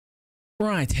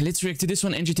Right, let's react to this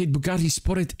one. Andrew Tate Bugatti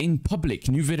spotted in public.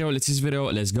 New video, let's see this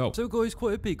video, let's go. So guys,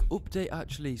 quite a big update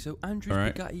actually. So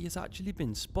Andrew's Bugatti has actually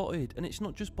been spotted, and it's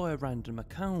not just by a random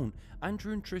account.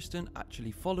 Andrew and Tristan actually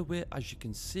follow it, as you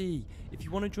can see. If you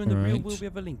want to join the real world, we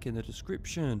have a link in the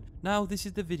description. Now this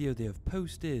is the video they have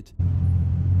posted.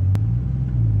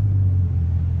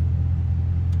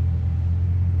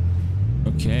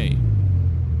 Okay.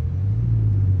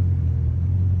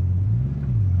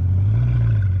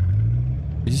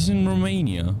 Is this in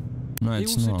Romania? No,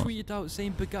 it's not. They also tweeted out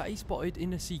saying Bugatti spotted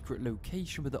in a secret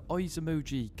location with the eyes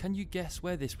emoji. Can you guess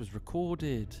where this was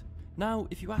recorded? Now,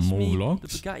 if you ask me, the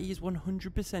Bugatti is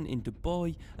 100% in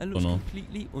Dubai and looks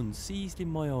completely unseized in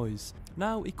my eyes.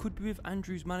 Now, it could be with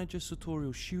Andrew's manager,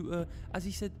 Sartorial Shooter, as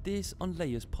he said this on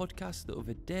Leia's podcast the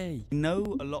other day. I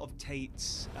know a lot of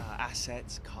Tate's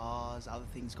assets, cars, other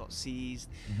things got seized,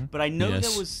 but I know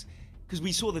there was... Because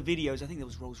we saw the videos, I think there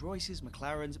was Rolls Royces,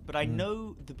 McLarens, but I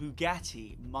know the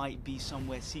Bugatti might be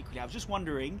somewhere secretly. I was just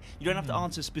wondering, you don't have to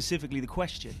answer specifically the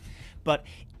question, but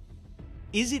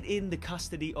is it in the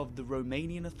custody of the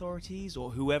Romanian authorities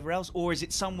or whoever else, or is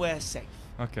it somewhere safe?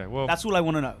 Okay, well... That's all I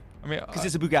want to know. I mean, because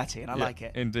it's a Bugatti and I like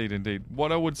it. Indeed, indeed.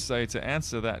 What I would say to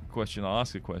answer that question, I'll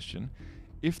ask a question.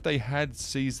 If they had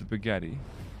seized the Bugatti,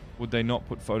 would they not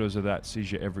put photos of that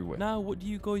seizure everywhere? Now, what do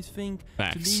you guys think?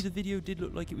 Facts. To me, the video did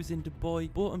look like it was in Dubai,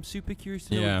 but I'm super curious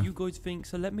to know what you guys think.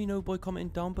 So let me know by commenting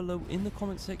down below in the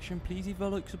comment section. Please leave a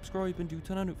like, subscribe, and do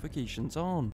turn our notifications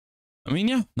on. I mean,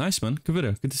 yeah, nice, man. Good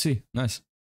video. Good to see. Nice.